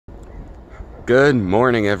Good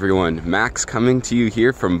morning, everyone. Max coming to you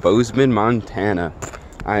here from Bozeman, Montana.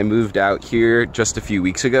 I moved out here just a few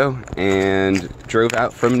weeks ago and drove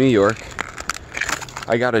out from New York.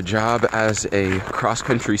 I got a job as a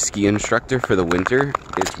cross-country ski instructor for the winter.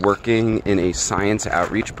 It's working in a science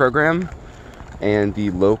outreach program, and the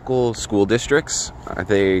local school districts,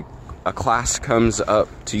 a class comes up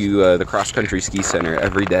to the cross-country ski center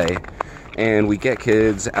every day, and we get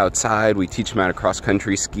kids outside. We teach them how to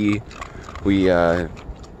cross-country ski. We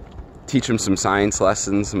teach them some science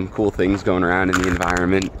lessons, some cool things going around in the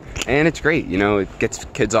environment, and it's great. You know, it gets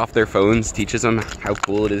kids off their phones, teaches them how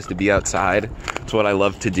cool it is to be outside. It's what I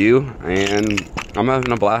love to do, and I'm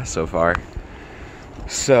having a blast so far.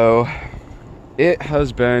 So it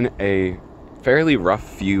has been a fairly rough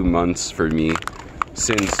few months for me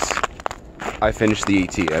since I finished the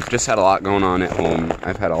AT. I've just had a lot going on at home.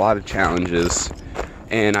 I've had a lot of challenges,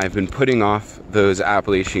 and I've been putting off those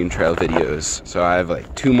Appalachian Trail videos. So I have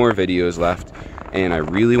like 2 more videos left, and I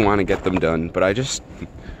really want to get them done, but I've just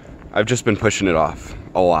been pushing it off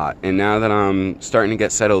a lot. And now that I'm starting to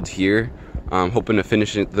get settled here, I'm hoping to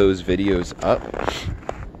finish those videos up.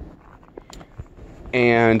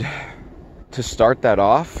 And to start that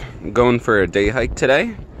off, I'm going for a day hike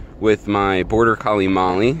today with my Border Collie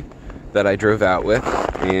Molly that I drove out with,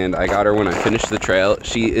 and I got her when I finished the trail.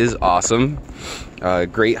 She is awesome.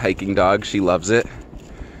 Great hiking dog. She loves it.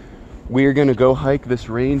 We're gonna go hike this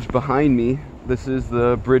range behind me. This is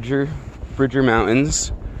the Bridger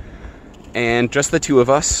Mountains, and just the 2 of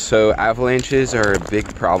us. So avalanches are a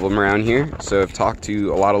big problem around here. So I've talked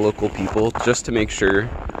to a lot of local people just to make sure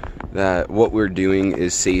that what we're doing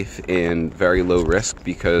is safe and very low risk,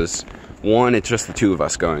 because one, it's just the 2 of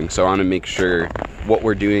us going. So I want to make sure what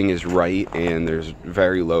we're doing is right and there's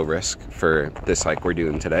very low risk for this hike we're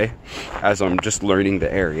doing today, as I'm just learning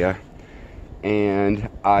the area. And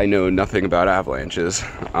I know nothing about avalanches.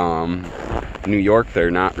 New York,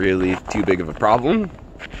 they're not really too big of a problem.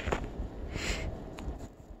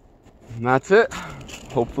 And that's it.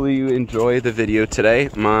 Hopefully you enjoy the video today.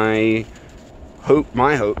 My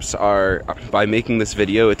hopes are, by making this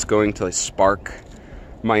video, it's going to spark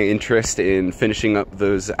my interest in finishing up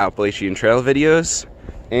those Appalachian Trail videos,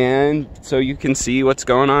 and so you can see what's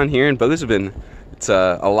going on here in Bozeman. It's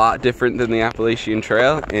a lot different than the Appalachian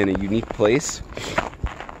Trail and a unique place.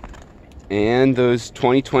 And those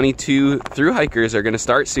 2022 thru hikers are going to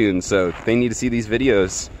start soon, so they need to see these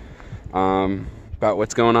videos about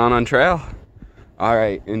what's going on trail. All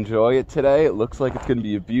right, enjoy it today. It looks like it's going to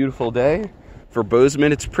be a beautiful day. For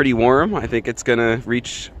Bozeman, it's pretty warm. I think it's gonna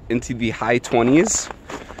reach into the high 20s.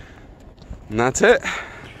 And that's it.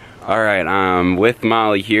 All right, I'm with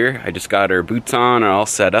Molly here. I just got her boots on, all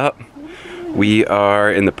set up. We are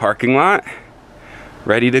in the parking lot,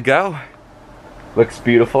 ready to go. Looks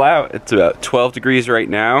beautiful out. It's about 12 degrees right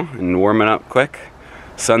now and warming up quick.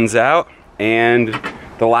 Sun's out, and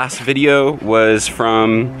the last video was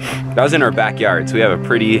that was in our backyard, so we have a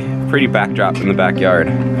pretty backdrop in the backyard.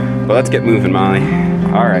 But let's get moving, Molly.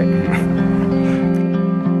 All right.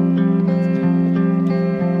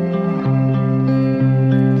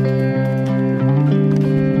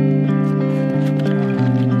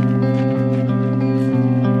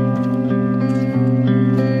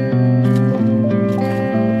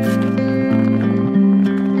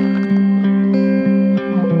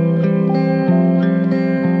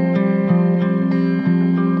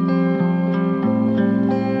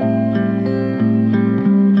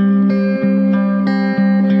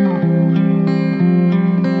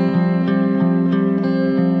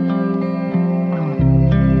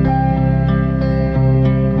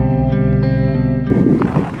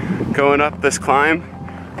 Going up this climb,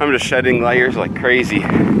 I'm just shedding layers like crazy.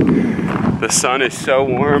 The sun is so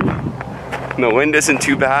warm, and the wind isn't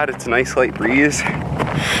too bad. It's a nice light breeze.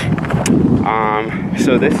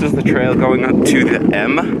 So this is the trail going up to the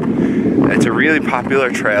M. It's a really popular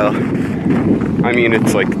trail. I mean,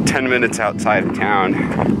 it's like 10 minutes outside of town.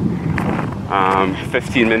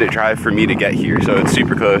 15-minute drive for me to get here, so it's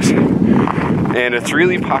super close. And it's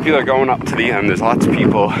really popular going up to the M. There's lots of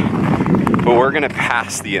people, but we're gonna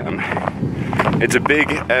pass the M. It's a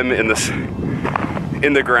big M in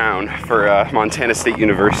the ground for Montana State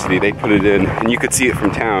University. They put it in, and you could see it from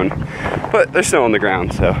town, but there's snow on the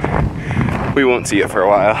ground, so we won't see it for a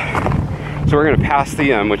while. So we're gonna pass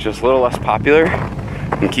the M, which is a little less popular,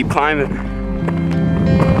 and keep climbing.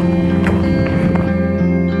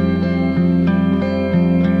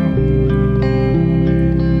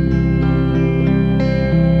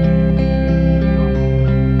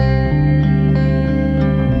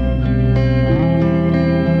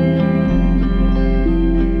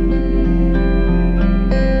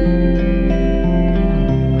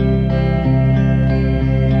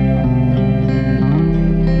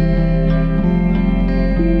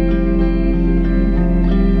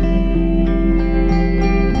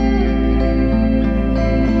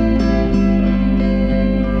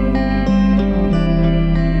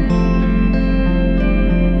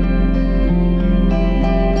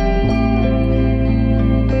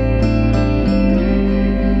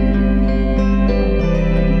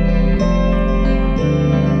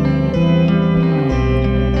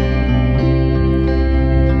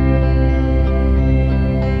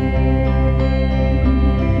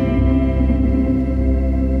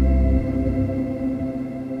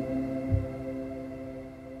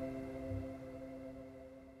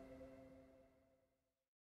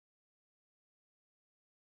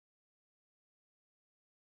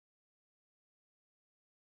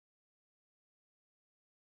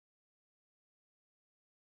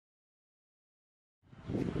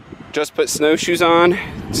 Just put snowshoes on.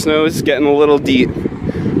 Snow is getting a little deep.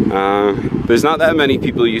 There's not that many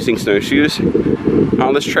people using snowshoes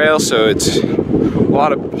on this trail, so it's a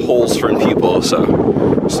lot of holes for people,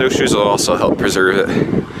 so snowshoes will also help preserve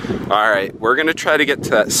it. All right, we're gonna try to get to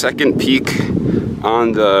that second peak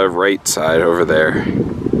on the right side over there.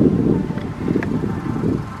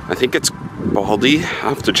 I think it's Baldy.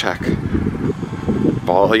 I'll have to check.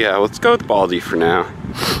 Yeah, let's go with Baldy for now.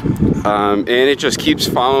 And it just keeps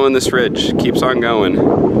following this ridge, keeps on going.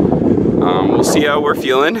 We'll see how we're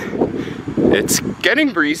feeling. It's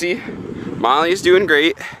getting breezy. Molly's doing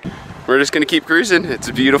great. We're just gonna keep cruising. It's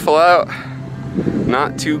beautiful out,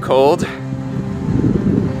 not too cold.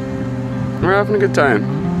 We're having a good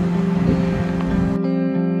time.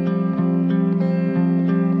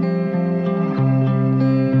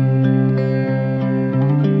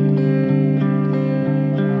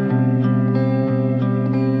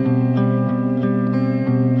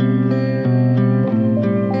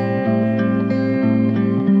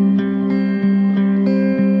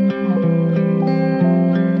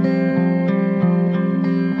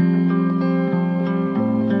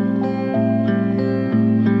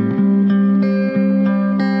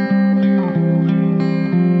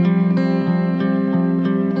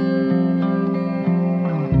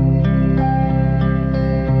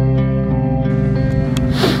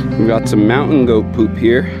 We've got some mountain goat poop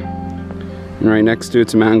here, and right next to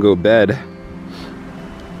it's a mountain goat bed.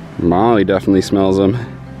 Molly definitely smells them.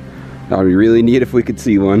 That would be really neat if we could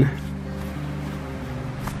see one.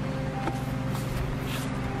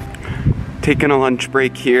 Taking a lunch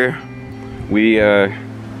break here. We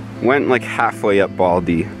went like halfway up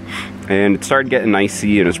Baldy, and it started getting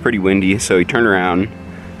icy and it was pretty windy, so we turned around.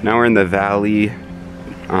 Now we're in the valley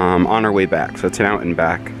on our way back, so it's an out and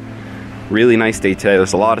back. Really nice day today.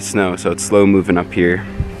 There's a lot of snow, so it's slow moving up here,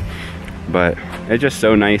 but it's just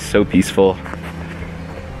so nice, so peaceful.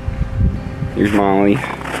 Here's Molly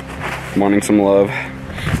wanting some love.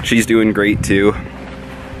 She's doing great too,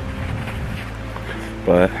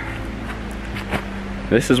 but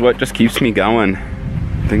this is what just keeps me going.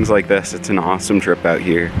 Things like this. It's an awesome trip out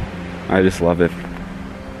here. I just love it.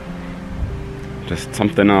 Just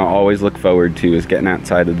something I'll always look forward to is getting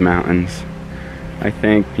outside of the mountains. I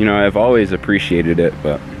think, you know, I've always appreciated it,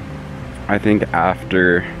 but I think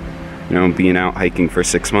after, you know, being out hiking for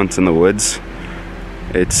 6 months in the woods,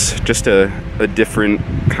 it's just a different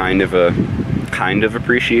kind of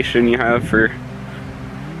appreciation you have for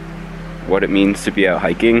what it means to be out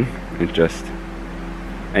hiking. It just,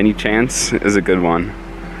 any chance is a good one.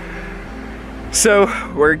 So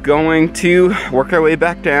we're going to work our way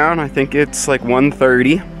back down. I think it's like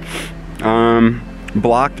 1:30.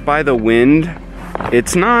 Blocked by the wind.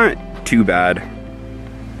 It's not too bad.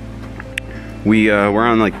 We're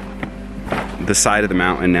on like the side of the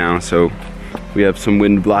mountain now, so we have some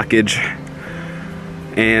wind blockage.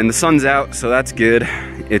 And the sun's out, so that's good.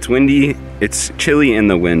 It's windy, it's chilly in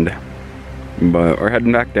the wind, but we're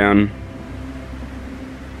heading back down.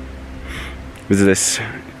 There's this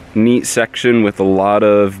neat section with a lot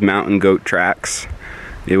of mountain goat tracks.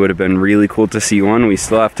 It would have been really cool to see one. We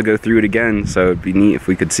still have to go through it again, so it'd be neat if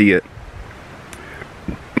we could see it.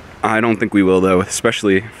 I don't think we will though,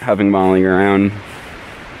 especially having Molly around.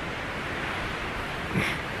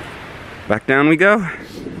 Back down we go.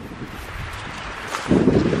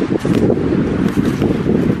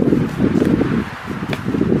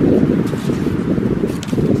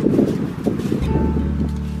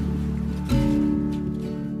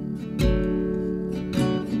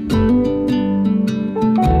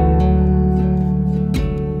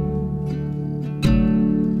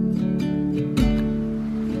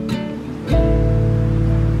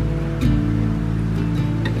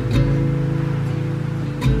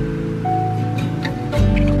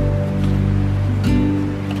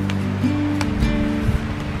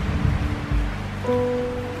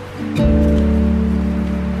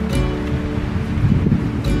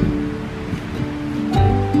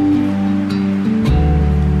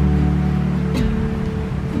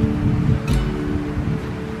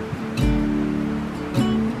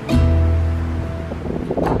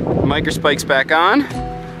 Hiker spikes back on,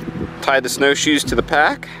 tie the snowshoes to the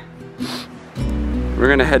pack. We're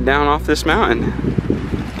gonna head down off this mountain,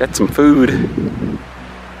 get some food,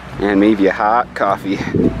 and maybe a hot coffee.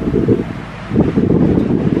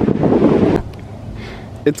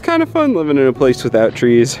 It's kind of fun living in a place without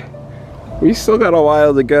trees. We still got a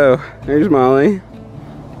while to go. There's Molly.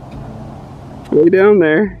 Way down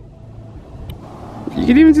there. You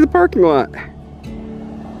can even see the parking lot.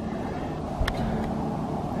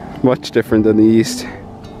 Much different than the east.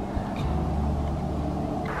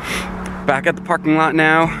 Back at the parking lot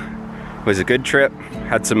now. It was a good trip.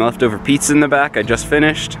 Had some leftover pizza in the back I just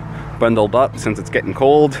finished. Bundled up since it's getting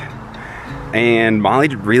cold. And Molly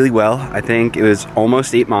did really well. I think it was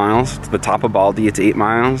almost 8 miles. To the top of Baldy, it's 8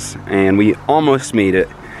 miles. And we almost made it.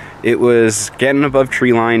 It was getting above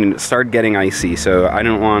tree line and it started getting icy, so I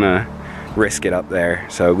didn't want to risk it up there.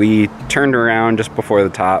 So we turned around just before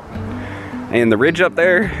the top. And the ridge up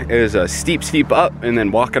there, it was a steep up and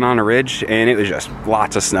then walking on a ridge, and it was just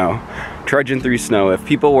lots of snow. Trudging through snow. If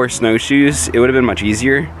people wore snowshoes, it would have been much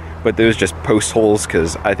easier, but there was just post holes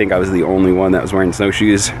because I think I was the only one that was wearing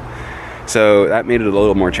snowshoes. So that made it a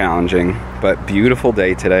little more challenging, but beautiful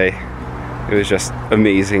day today. It was just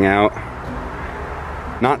amazing out.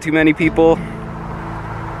 Not too many people.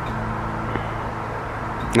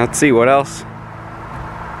 Let's see, what else?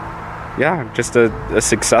 Yeah, just a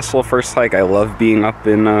successful first hike. I love being up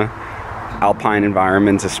in alpine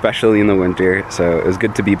environments, especially in the winter. So it was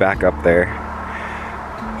good to be back up there.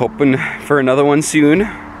 Hoping for another one soon.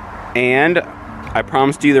 And I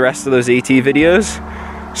promised you the rest of those AT videos.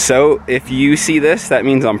 So if you see this, that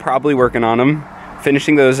means I'm probably working on them,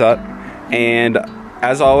 finishing those up. And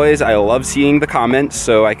as always, I love seeing the comments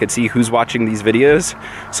so I could see who's watching these videos.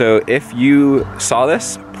 So if you saw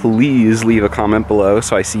this, please leave a comment below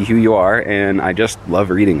so I see who you are, and I just love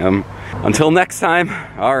reading them. Until next time,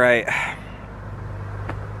 all right.